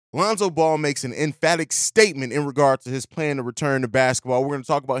Lonzo Ball makes an emphatic statement in regard to his plan to return to basketball. We're going to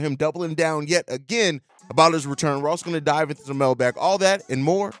talk about him doubling down yet again about his return. We're also going to dive into the mailbag, all that and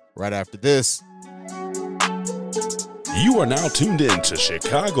more right after this. You are now tuned in to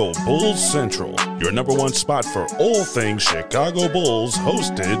Chicago Bulls Central, your number one spot for all things Chicago Bulls,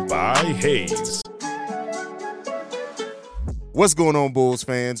 hosted by Hayes. What's going on, Bulls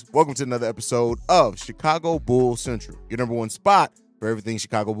fans? Welcome to another episode of Chicago Bulls Central, your number one spot for everything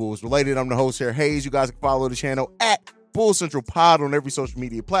Chicago Bulls related. I'm the host here, Hayes. You guys can follow the channel at Bulls Central Pod on every social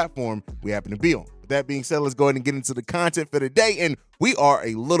media platform we happen to be on. With that being said, let's go ahead and get into the content for today. And we are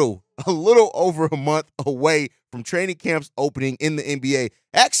a little over a month away from training camps opening in the NBA.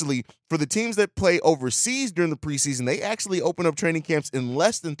 Actually, for the teams that play overseas during the preseason, they actually open up training camps in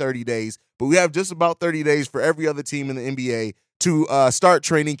less than 30 days. But we have just about 30 days for every other team in the NBA to start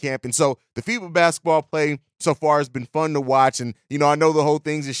training camp. And so the FIBA basketball play so far has been fun to watch. And, you know, I know the whole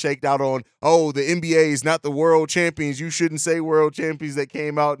thing's just shaked out on, oh, the NBA is not the world champions. You shouldn't say world champions that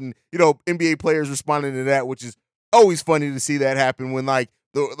came out. And, you know, NBA players responding to that, which is always funny to see that happen when, like,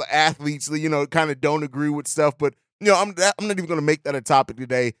 the athletes, you know, kind of don't agree with stuff. But, you know, I'm not even going to make that a topic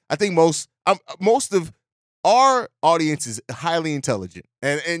today. I think most of our audience is highly intelligent.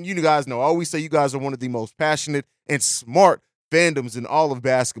 And you guys know, I always say you guys are one of the most passionate and smart fandoms in all of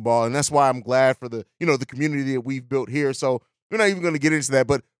basketball, and that's why I'm glad for the community that we've built here. So we're not even going to get into that,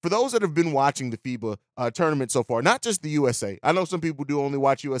 but for those that have been watching the FIBA tournament so far, not just the USA, I know some people do only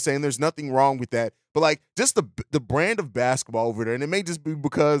watch USA, and there's nothing wrong with that, but like just the brand of basketball over there, and it may just be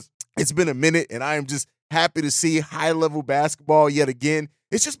because it's been a minute, and I am just happy to see high-level basketball yet again.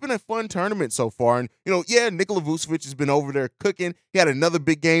 It's just been a fun tournament so far. And, you know, yeah, Nikola Vucevic has been over there cooking. He had another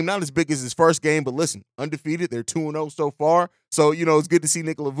big game, not as big as his first game, but listen, undefeated. They're 2-0 so far. So, you know, it's good to see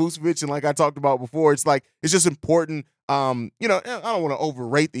Nikola Vucevic. And like I talked about before, it's like, it's just important. You know, I don't want to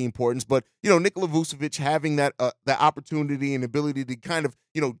overrate the importance, but, you know, Nikola Vucevic having that opportunity and ability to kind of,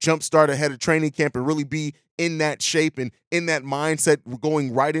 you know, jumpstart ahead of training camp and really be in that shape and in that mindset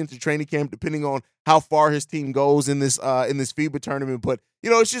going right into training camp, depending on how far his team goes in this FIBA tournament. But, you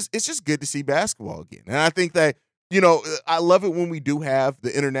know, it's just good to see basketball again. And I think that, you know, I love it when we do have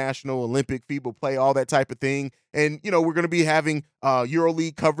the international, Olympic, FIBA play, all that type of thing. And, you know, we're going to be having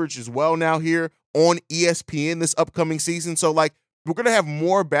EuroLeague coverage as well now here on ESPN this upcoming season. So, like, we're going to have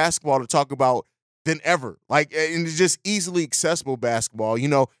more basketball to talk about than ever. Like, and it's just easily accessible basketball. You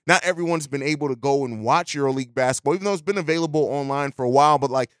know, not everyone's been able to go and watch EuroLeague basketball, even though it's been available online for a while.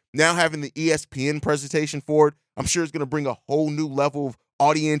 But, like, now having the ESPN presentation for it, I'm sure it's going to bring a whole new level of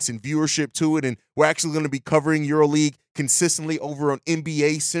audience and viewership to it. And we're actually going to be covering EuroLeague consistently over on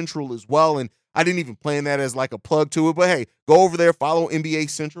NBA Central as well. And I didn't even plan that as like a plug to it, but hey, go over there, follow NBA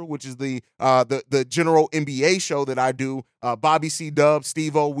Central, which is the general NBA show that I do. Bobby C. Dub,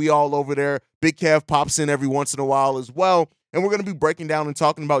 Steve-O, we all over there. Big Kev pops in every once in a while as well. And we're going to be breaking down and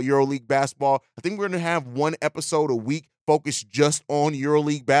talking about EuroLeague basketball. I think we're going to have one episode a week focused just on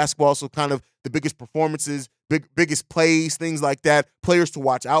EuroLeague basketball. So kind of the biggest performances, biggest plays, things like that, players to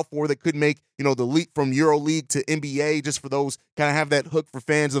watch out for that could make, you know, the leap from EuroLeague to NBA, just for those kind of have that hook for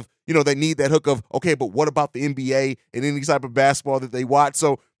fans of, you know, they need that hook of, okay, but what about the NBA and any type of basketball that they watch?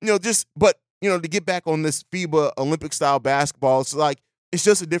 So, you know, to get back on this FIBA Olympic style basketball, it's like, it's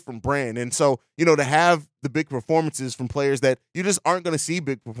just a different brand. And so, you know, to have the big performances from players that you just aren't going to see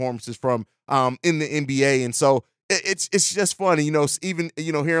big performances from in the NBA. And so it's just funny, you know, even,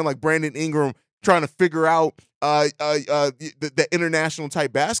 you know, hearing like Brandon Ingram trying to figure out the international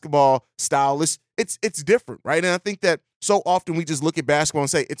type basketball style. It's different, right? And I think that so often we just look at basketball and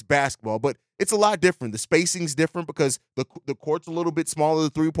say it's basketball, but it's a lot different. The spacing's different because the court's a little bit smaller,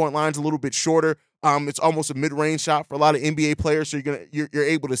 the 3-point line's a little bit shorter. It's almost a mid-range shot for a lot of NBA players, so you're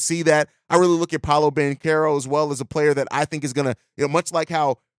able to see that. I really look at Paolo Banchero as well as a player that I think is gonna, you know, much like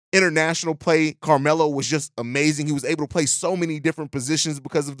how international play, Carmelo was just amazing. He was able to play so many different positions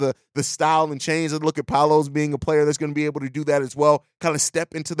because of the style and change. I look at Paolo's being a player that's going to be able to do that as well, kind of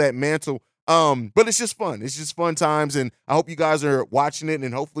step into that mantle. But it's just fun. It's just fun times, and I hope you guys are watching it,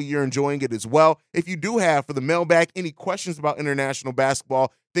 and hopefully you're enjoying it as well. If you do have, for the mailbag, any questions about international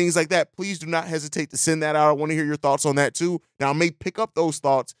basketball, things like that, please do not hesitate to send that out. I want to hear your thoughts on that too. Now, I may pick up those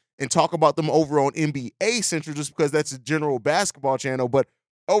thoughts and talk about them over on NBA Central just because that's a general basketball channel, but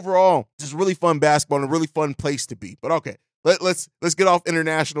overall, just really fun basketball and a really fun place to be. But okay, let's get off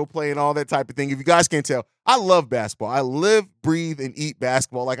international play and all that type of thing. If you guys can't tell, I love basketball. I live, breathe, and eat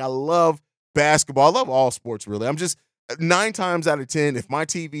basketball. Like, I love basketball. I love all sports, really. I'm just 9 times out of 10, if my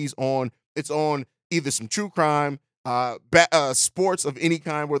TV's on, it's on either some true crime, sports of any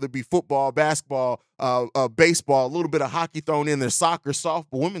kind, whether it be football, basketball, baseball, a little bit of hockey thrown in there, soccer, softball,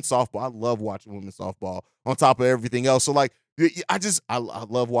 women's softball. I love watching women's softball on top of everything else. So like, I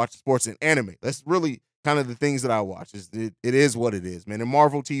love watching sports and anime. That's really kind of the things that I watch. It is what it is, man. And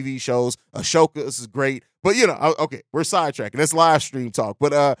Marvel TV shows, Ashoka, this is great. But, okay, we're sidetracking. That's live stream talk.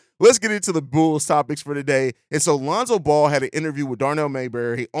 But let's get into the Bulls topics for today. And so Lonzo Ball had an interview with Darnell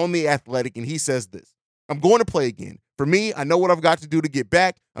Mayberry on The Athletic, and he says this: "I'm going to play again. For me, I know what I've got to do to get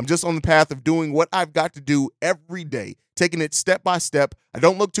back. I'm just on the path of doing what I've got to do every day, taking it step by step. I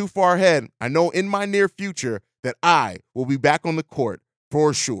don't look too far ahead. I know in my near future that I will be back on the court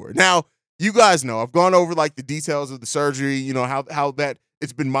for sure." Now, you guys know I've gone over like the details of the surgery, how that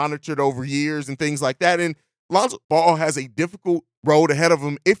it's been monitored over years and things like that. And Lonzo Ball has a difficult road ahead of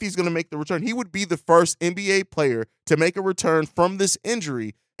him if he's going to make the return. He would be the first NBA player to make a return from this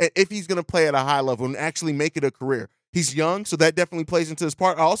injury if he's going to play at a high level and actually make it a career. He's young, so that definitely plays into his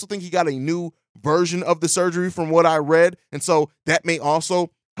part. I also think he got a new version of the surgery from what I read, and so that may also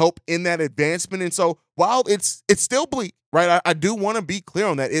help in that advancement. And so while it's still bleak, right, I do want to be clear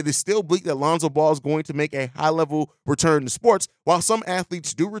on that. It is still bleak that Lonzo Ball is going to make a high-level return to sports. While some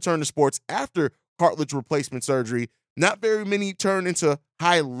athletes do return to sports after cartilage replacement surgery, not very many turn into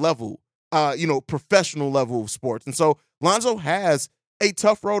high-level, professional level of sports. And so Lonzo has a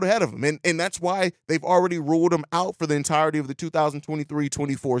tough road ahead of him. And that's why they've already ruled him out for the entirety of the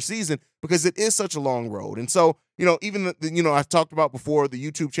 2023-24 season, because it is such a long road. And so, even, I've talked about before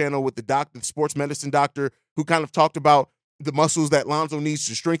the YouTube channel with the sports medicine doctor who kind of talked about the muscles that Lonzo needs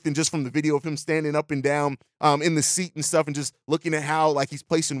to strengthen just from the video of him standing up and down in the seat and stuff and just looking at how like he's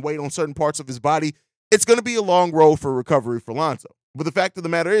placing weight on certain parts of his body. It's going to be a long road for recovery for Lonzo. But the fact of the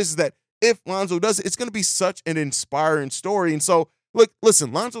matter is that if Lonzo does it, it's going to be such an inspiring story. And so, look,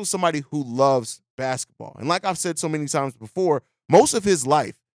 listen, Lonzo is somebody who loves basketball. And like I've said so many times before, most of his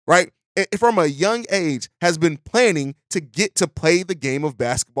life, right, from a young age, has been planning to get to play the game of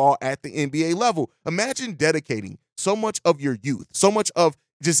basketball at the NBA level. Imagine dedicating so much of your youth, so much of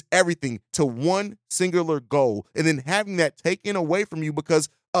just everything to one singular goal, and then having that taken away from you because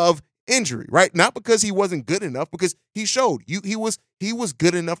of injury, right? Not because he wasn't good enough, because he showed he was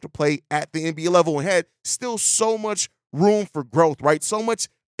good enough to play at the NBA level and had still so much room for growth, right? So much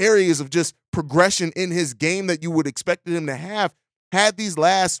areas of just progression in his game that you would expect him to have. Had this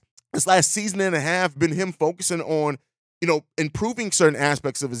last season and a half been him focusing on, improving certain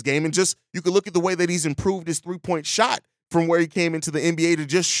aspects of his game. And just, you could look at the way that he's improved his three-point shot from where he came into the NBA to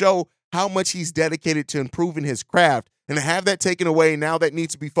just show how much he's dedicated to improving his craft. And to have that taken away, now that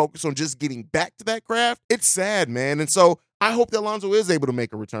needs to be focused on just getting back to that craft, it's sad, man. And so I hope that Lonzo is able to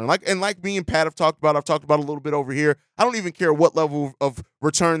make a return. Like me and Pat I've talked about a little bit over here. I don't even care what level of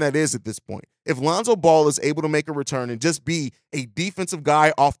return that is at this point. If Lonzo Ball is able to make a return and just be a defensive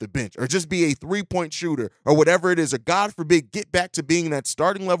guy off the bench, or just be a three-point shooter, or whatever it is, or God forbid, get back to being that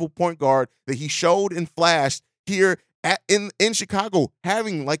starting level point guard that he showed and flashed here in Chicago,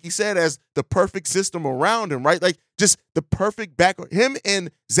 having, like he said, as the perfect system around him, right? Like just the perfect backcourt. Him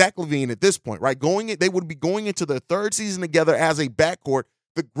and Zach LaVine at this point, right? They would be going into their third season together as a backcourt.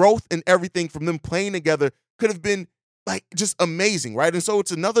 The growth and everything from them playing together could have been like just amazing, right? And so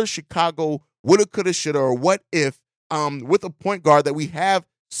it's another Chicago woulda, coulda, shoulda, or what if with a point guard that we have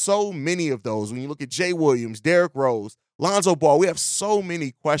so many of those. When you look at Jay Williams, Derrick Rose, Lonzo Ball, we have so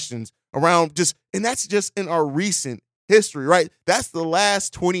many questions around and that's just in our recent history, right? That's the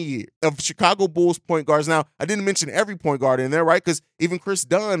last 20 years of Chicago Bulls point guards. Now, I didn't mention every point guard in there, right? Because even Chris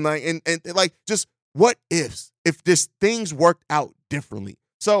Dunn, and just what ifs if just things worked out differently.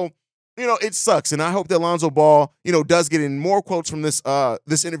 So, it sucks. And I hope that Lonzo Ball, does get in more quotes from this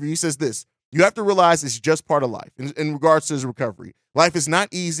interview. He says this: "You have to realize it's just part of life in regards to his recovery. Life is not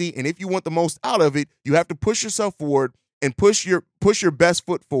easy, and if you want the most out of it, you have to push yourself forward and push your best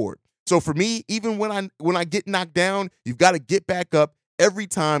foot forward. So for me, even when I get knocked down, you've got to get back up every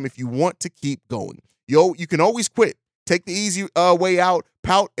time if you want to keep going. You can always quit, take the easy way out,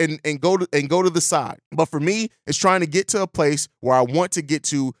 pout and go to the side. But for me, it's trying to get to a place where I want to get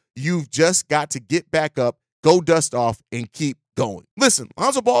to. You've just got to get back up, go dust off, and keep going." Listen,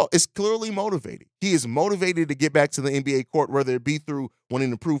 Lonzo Ball is clearly motivated. He is motivated to get back to the NBA court, whether it be through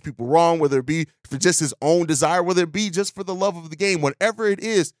wanting to prove people wrong, whether it be for just his own desire, whether it be just for the love of the game, whatever it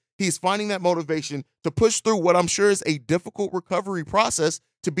is. He's finding that motivation to push through what I'm sure is a difficult recovery process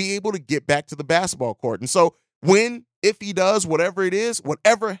to be able to get back to the basketball court. And so if he does, whatever it is,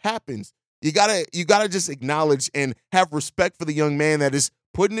 whatever happens, you gotta just acknowledge and have respect for the young man that is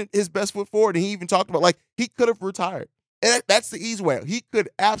putting his best foot forward. And he even talked about, like, he could have retired. And that's the easy way. He could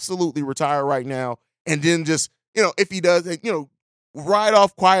absolutely retire right now and then just if he does, ride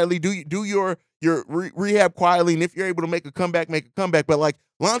off quietly, do your rehab quietly, and if you're able to make a comeback, make a comeback. But like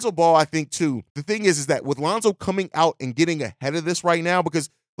Lonzo Ball, I think too, the thing is that with Lonzo coming out and getting ahead of this right now, because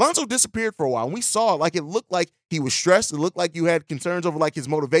Lonzo disappeared for a while, and we saw like it looked like he was stressed. It looked like you had concerns over like his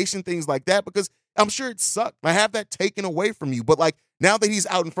motivation, things like that, because I'm sure it sucked. I have that taken away from you. But like now that he's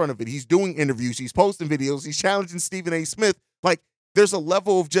out in front of it, he's doing interviews, he's posting videos, he's challenging Stephen A. Smith. Like there's a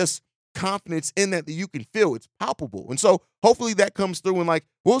level of just confidence in that you can feel. It's palpable. And so hopefully that comes through, and like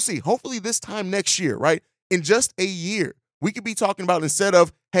we'll see. Hopefully this time next year, right? In just a year, we could be talking about, instead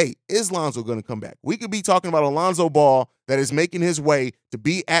of, hey, is Lonzo going to come back? We could be talking about a Lonzo Ball that is making his way to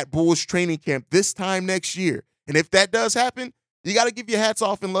be at Bulls training camp this time next year. And if that does happen, you got to give your hats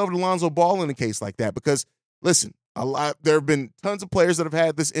off and love to Lonzo Ball in a case like that, because listen, there have been tons of players that have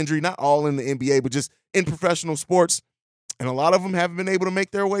had this injury, not all in the NBA, but just in professional sports. And a lot of them haven't been able to make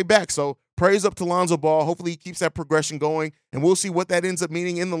their way back. So praise up to Lonzo Ball. Hopefully he keeps that progression going, and we'll see what that ends up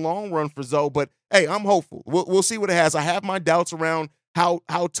meaning in the long run for Zoe. But hey, I'm hopeful. We'll see what it has. I have my doubts around how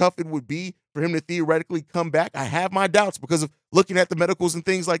tough it would be for him to theoretically come back. I have my doubts because of looking at the medicals and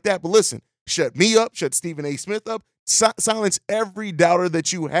things like that. But listen, shut me up, shut Stephen A. Smith up, silence every doubter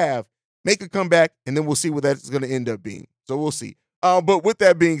that you have, make a comeback, and then we'll see what that's going to end up being. So we'll see. But with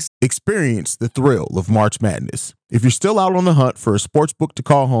that being said, experience the thrill of March Madness. If you're still out on the hunt for a sports book to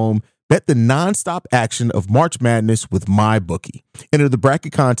call home, bet the nonstop action of March Madness with MyBookie. Enter the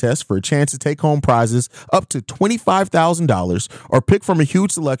bracket contest for a chance to take home prizes up to $25,000, or pick from a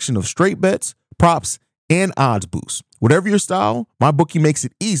huge selection of straight bets, props, and odds boosts. Whatever your style, MyBookie makes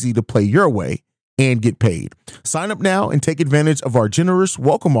it easy to play your way and get paid. Sign up now and take advantage of our generous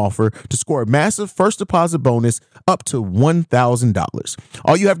welcome offer to score a massive first deposit bonus up to $1,000.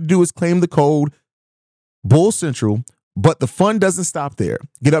 All you have to do is claim the code Bull Central, but the fun doesn't stop there.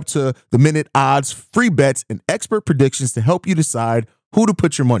 Get up to the minute odds, free bets, and expert predictions to help you decide who to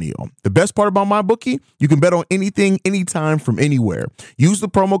put your money on. The best part about MyBookie, you can bet on anything, anytime, from anywhere. Use the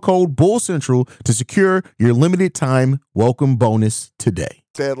promo code Bull Central to secure your limited time welcome bonus today.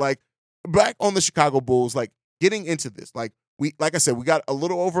 Said like, back on the Chicago Bulls, like getting into this, like I said, we got a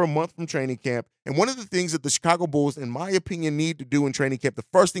little over a month from training camp. And one of the things that the Chicago Bulls, in my opinion, need to do in training camp, the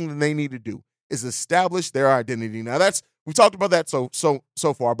first thing that they need to do is establish their identity. Now we talked about that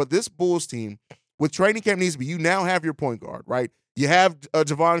so far, but this Bulls team with training camp needs to be, you now have your point guard, right? You have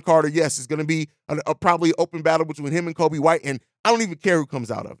Javon Carter. Yes, it's going to be a probably open battle between him and Kobe White, and I don't even care who comes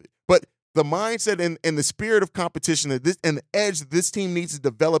out of it. But the mindset and the spirit of competition and the edge that this team needs to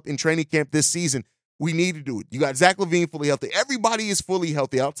develop in training camp this season, we need to do it. You got Zach LaVine fully healthy. Everybody is fully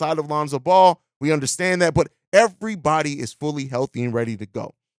healthy outside of Lonzo Ball. We understand that, but everybody is fully healthy and ready to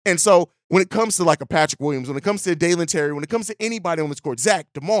go. And so when it comes to like a Patrick Williams, when it comes to Dalen Terry, when it comes to anybody on this court, Zach,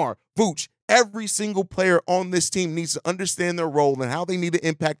 DeMar, Vooch, every single player on this team needs to understand their role and how they need to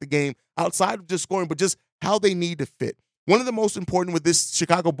impact the game outside of just scoring, but just how they need to fit. One of the most important with this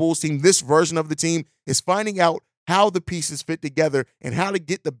Chicago Bulls team, this version of the team, is finding out how the pieces fit together and how to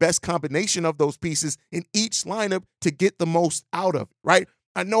get the best combination of those pieces in each lineup to get the most out of it, right?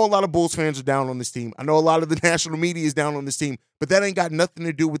 I know a lot of Bulls fans are down on this team. I know a lot of the national media is down on this team, but that ain't got nothing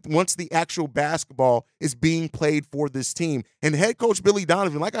to do with once the actual basketball is being played for this team. And head coach Billy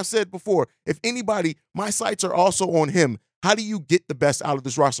Donovan, like I said before, if anybody, my sights are also on him. How do you get the best out of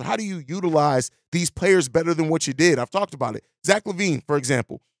this roster? How do you utilize these players better than what you did? I've talked about it. Zach LaVine, for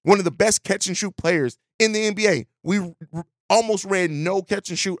example, one of the best catch-and-shoot players in the NBA. We almost ran no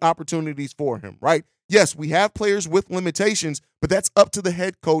catch-and-shoot opportunities for him, right? Yes, we have players with limitations, but that's up to the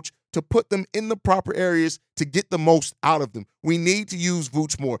head coach to put them in the proper areas to get the most out of them. We need to use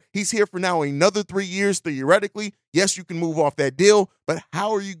Vooch more. He's here for now another 3 years, theoretically. Yes, you can move off that deal, but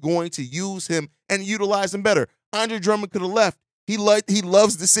how are you going to use him and utilize him better? Andre Drummond could have left. He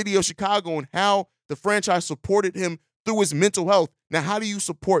loves the city of Chicago and how the franchise supported him through his mental health. Now, how do you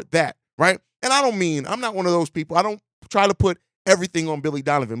support that, right? And I'm not one of those people. I don't try to put everything on Billy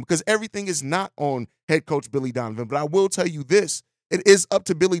Donovan because everything is not on head coach Billy Donovan. But I will tell you this. It is up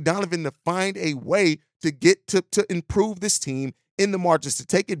to Billy Donovan to find a way to get to improve this team in the margins, to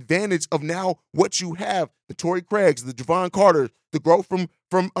take advantage of now what you have, the Torrey Craigs, the Javon Carter, the growth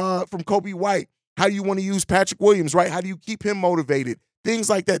from Kobe White. How do you want to use Patrick Williams, right? How do you keep him motivated? Things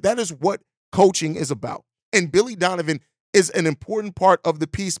like that. That is what coaching is about. And Billy Donovan is an important part of the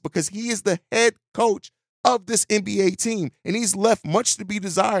piece because he is the head coach of this NBA team, and he's left much to be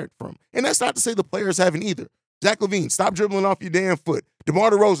desired from. And that's not to say the players haven't either. Zach LaVine, stop dribbling off your damn foot.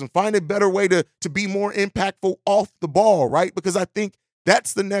 DeMar DeRozan, find a better way to be more impactful off the ball, right? Because I think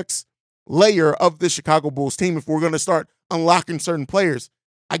that's the next layer of the Chicago Bulls team if we're going to start unlocking certain players.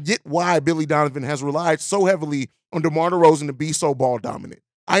 I get why Billy Donovan has relied so heavily on DeMar DeRozan to be so ball dominant.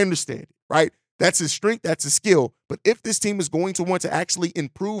 I understand it, right? That's his strength, that's his skill. But if this team is going to want to actually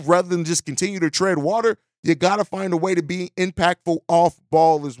improve rather than just continue to tread water, you got to find a way to be impactful off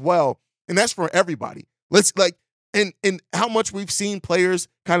ball as well. And that's for everybody. And how much we've seen players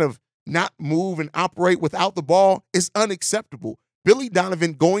kind of not move and operate without the ball is unacceptable. Billy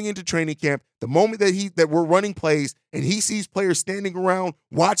Donovan going into training camp, the moment that we're running plays and he sees players standing around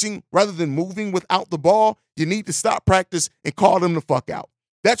watching rather than moving without the ball, you need to stop practice and call them the fuck out.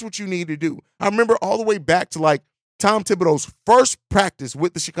 That's what you need to do. I remember all the way back to like Tom Thibodeau's first practice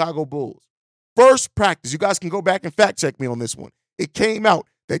with the Chicago Bulls. First practice. You guys can go back and fact check me on this one. It came out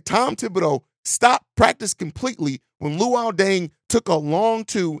that Tom Thibodeau stopped practice completely when Luol Deng took a long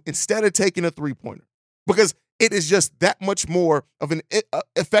two instead of taking a three-pointer. Because it is just that much more of an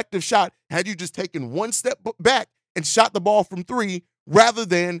effective shot had you just taken one step back and shot the ball from three rather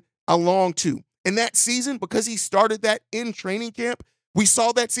than a long two. And that season, because he started that in training camp, we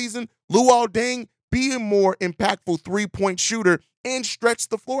saw that season Luol Deng be a more impactful three-point shooter and stretch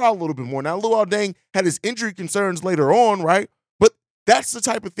the floor out a little bit more. Now, Luol Deng had his injury concerns later on, right? But that's the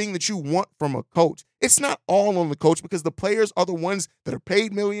type of thing that you want from a coach. It's not all on the coach because the players are the ones that are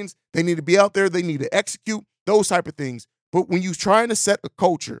paid millions. They need to be out there. They need to execute, those type of things. But when you're trying to set a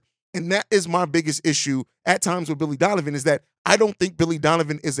culture, and that is my biggest issue at times with Billy Donovan, is that I don't think Billy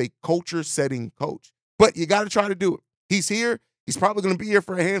Donovan is a culture-setting coach. But you got to try to do it. He's here. He's probably going to be here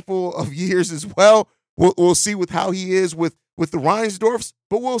for a handful of years as well. We'll see with how he is with the Reinsdorfs,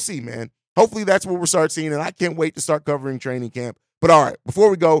 but we'll see, man. Hopefully that's what we'll start seeing, and I can't wait to start covering training camp. But all right, before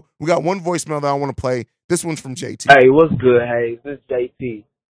we go, we got one voicemail that I want to play. This one's from JT. Hey, what's good, Hayes? This is JT.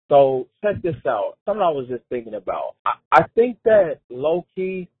 So check this out. Something I was just thinking about. I think that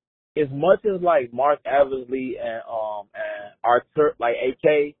low-key, as much as like Mark Eversley and Arthur, like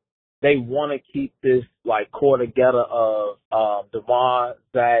AK, they want to keep this like core together of Devon,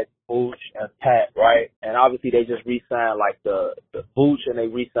 Zach, Vooch, and Pat, right? And obviously they just re-signed like the Vooch, and they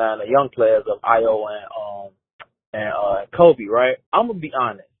re-signed the young players of Io and Kobe, right? I'm gonna be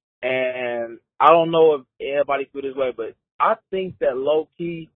honest, and I don't know if everybody feel this way, but I think that low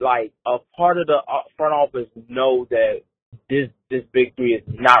key, like a part of the front office know that this big three is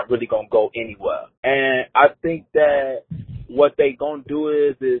not really gonna go anywhere, and I think that what they gonna do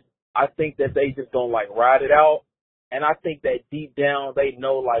is I think that they just gonna like ride it out. And I think that deep down they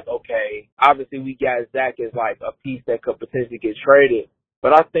know, like, okay, obviously we got Zach as like a piece that could potentially get traded.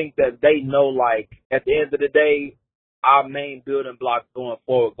 But I think that they know, like, at the end of the day, our main building blocks going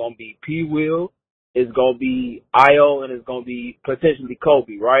forward going to be P. Will, it's going to be Io, and it's going to be potentially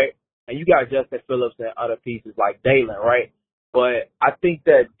Kobe, right? And you got Justin Phillips and other pieces like Dalen, right? But I think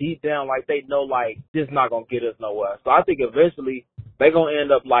that deep down, like, they know, like, this is not going to get us nowhere. So I think eventually they're going to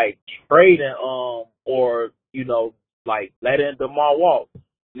end up, like, trading or, you know, like, letting DeMar walk.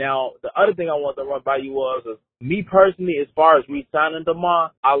 Now, the other thing I want to run by you was me personally, as far as re-signing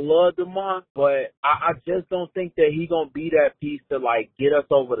DeMar, I love DeMar, but I just don't think that he going to be that piece to, like, get us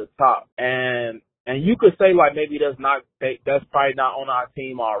over the top. And you could say, like, maybe that's probably not on our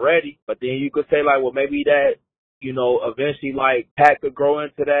team already, but then you could say, like, well, maybe that, you know, eventually, like, Pat could grow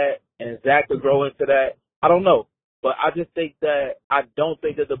into that and Zach could grow into that. I don't know. But I just think that I don't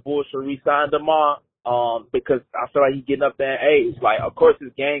think that the Bulls should re-sign DeMar. Because I feel like he's getting up there in age. Like, of course,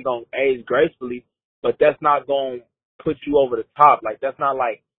 his game gonna age gracefully, but that's not gonna put you over the top. Like, that's not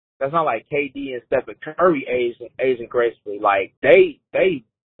like KD and Stephen Curry aging gracefully. Like, they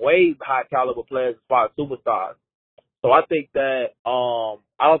way high caliber players as far as superstars. So I think that I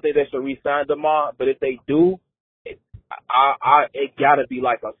don't think they should re-sign DeMar, but if they do, it gotta be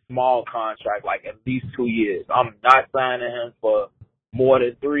like a small contract, like at least 2 years. I'm not signing him for more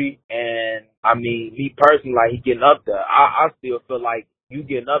than 3, and I mean, me personally, like, he getting up there. I still feel like you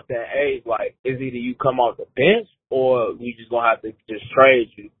getting up there in age, like, it's either you come off the bench or we just gonna have to just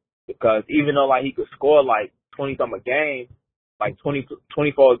trade you, because even though, like, he could score like 20-something a game, like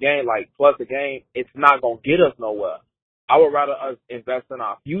 24 a game, like plus a game, it's not gonna get us nowhere. I would rather us invest in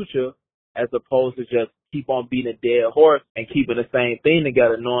our future as opposed to just keep on beating a dead horse and keeping the same thing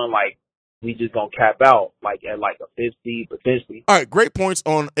together, knowing like we just gonna cap out like at like a 50 potentially. All right, great points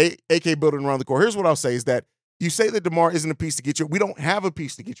on AK building around the core. Here's what I'll say is that you say that DeMar isn't a piece to get you. We don't have a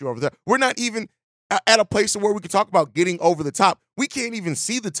piece to get you over there. We're not even at a place where we can talk about getting over the top. We can't even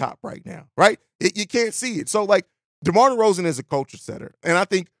see the top right now, right? You can't see it. So, like, DeMar DeRozan is a culture setter. And I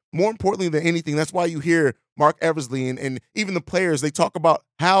think more importantly than anything, that's why you hear Mark Eversley and even the players, they talk about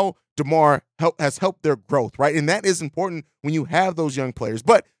how DeMar has helped their growth, right? And that is important when you have those young players.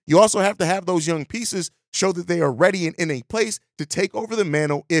 But you also have to have those young pieces show that they are ready and in a place to take over the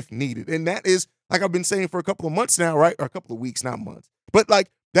mantle if needed. And that is, like I've been saying for a couple of months now, right? Or a couple of weeks, not months. But like,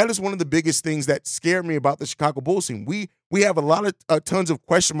 that is one of the biggest things that scared me about the Chicago Bulls team. We have a lot of tons of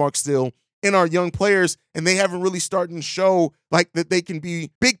question marks still in our young players, and they haven't really started to show like that they can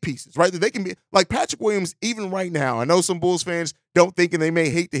be big pieces, right? That they can be like Patrick Williams, even right now. I know some Bulls fans don't think, and they may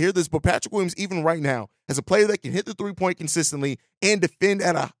hate to hear this, but Patrick Williams, even right now, as a player that can hit the three-point consistently and defend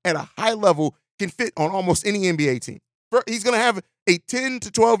at a high level, can fit on almost any NBA team. He's going to have a 10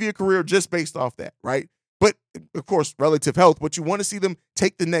 to 12-year career just based off that, right? But, of course, relative health, but you want to see them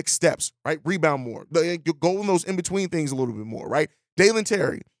take the next steps, right? Rebound more. Go in those in-between things a little bit more, right? Dalen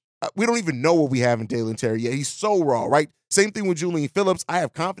Terry. We don't even know what we have in Dalen Terry yet. He's so raw, right? Same thing with Julian Phillips. I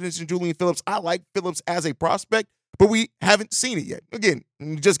have confidence in Julian Phillips. I like Phillips as a prospect, but we haven't seen it yet. Again,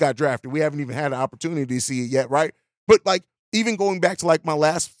 he just got drafted. We haven't even had an opportunity to see it yet, right? But, like, even going back to, like, my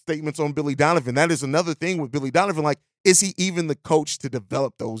last statements on Billy Donovan, that is another thing with Billy Donovan. Like, is he even the coach to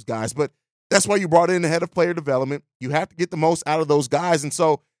develop those guys? But that's why you brought in the head of player development. You have to get the most out of those guys. And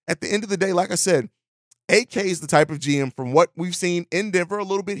so at the end of the day, like I said, AK is the type of GM, from what we've seen in Denver, a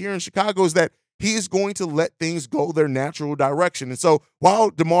little bit here in Chicago, is that he is going to let things go their natural direction. And so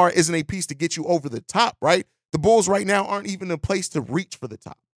while DeMar isn't a piece to get you over the top, right, the Bulls right now aren't even in a place to reach for the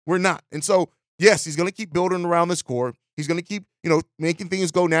top. We're not. And so, yes, he's going to keep building around this core. He's going to keep, making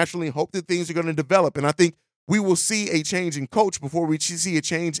things go naturally and hope that things are going to develop. And I think we will see a change in coach before we see a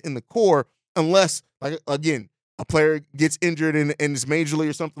change in the core, unless, like, again, a player gets injured and is majorly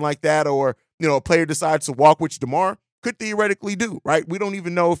or something like that, or, a player decides to walk, which DeMar could theoretically do, right? We don't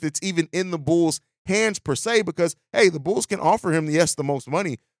even know if it's even in the Bulls' hands per se, because, hey, the Bulls can offer him, yes, the most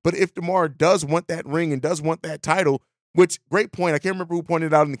money, but if DeMar does want that ring and does want that title, which, great point, I can't remember who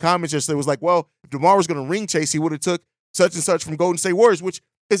pointed out in the comments yesterday, was like, well, if DeMar was going to ring chase, he would have took such and such from Golden State Warriors, which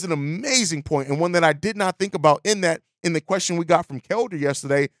is an amazing point, and one that I did not think about in the question we got from Kelder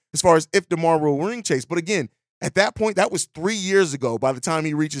yesterday, as far as if DeMar will ring chase. But again, at that point, that was 3 years ago by the time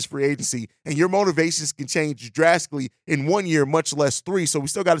he reaches free agency, and your motivations can change drastically in 1 year, much less 3. So we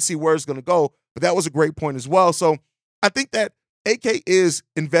still got to see where it's going to go, but that was a great point as well. So I think that AK is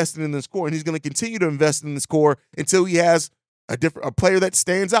invested in this core, and he's going to continue to invest in this core until he has a player that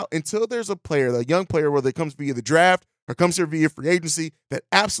stands out, until there's a player, a young player, whether it comes via the draft or comes here via free agency, that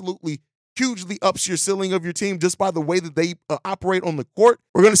absolutely hugely ups your ceiling of your team just by the way that they operate on the court.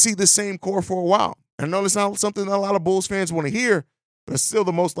 We're going to see this same core for a while. I know it's not something that a lot of Bulls fans want to hear, but it's still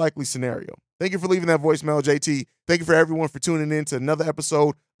the most likely scenario. Thank you for leaving that voicemail, JT. Thank you for everyone for tuning in to another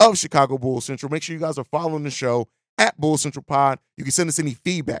episode of Chicago Bulls Central. Make sure you guys are following the show at Bulls Central Pod. You can send us any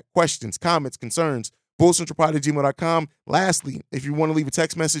feedback, questions, comments, concerns, bullscentralpod@gmail.com. Lastly, if you want to leave a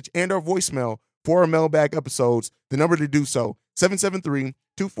text message and our voicemail for our mailbag episodes, the number to do so,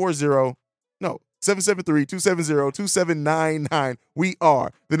 773-270-2799. We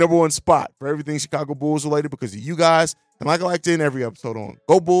are the number one spot for everything Chicago Bulls related because of you guys. And like I like to end every episode on,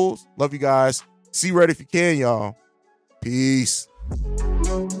 go Bulls. Love you guys. See red if you can, y'all. Peace.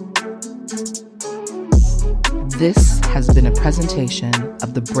 This has been a presentation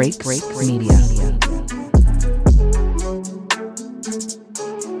of the Break Media.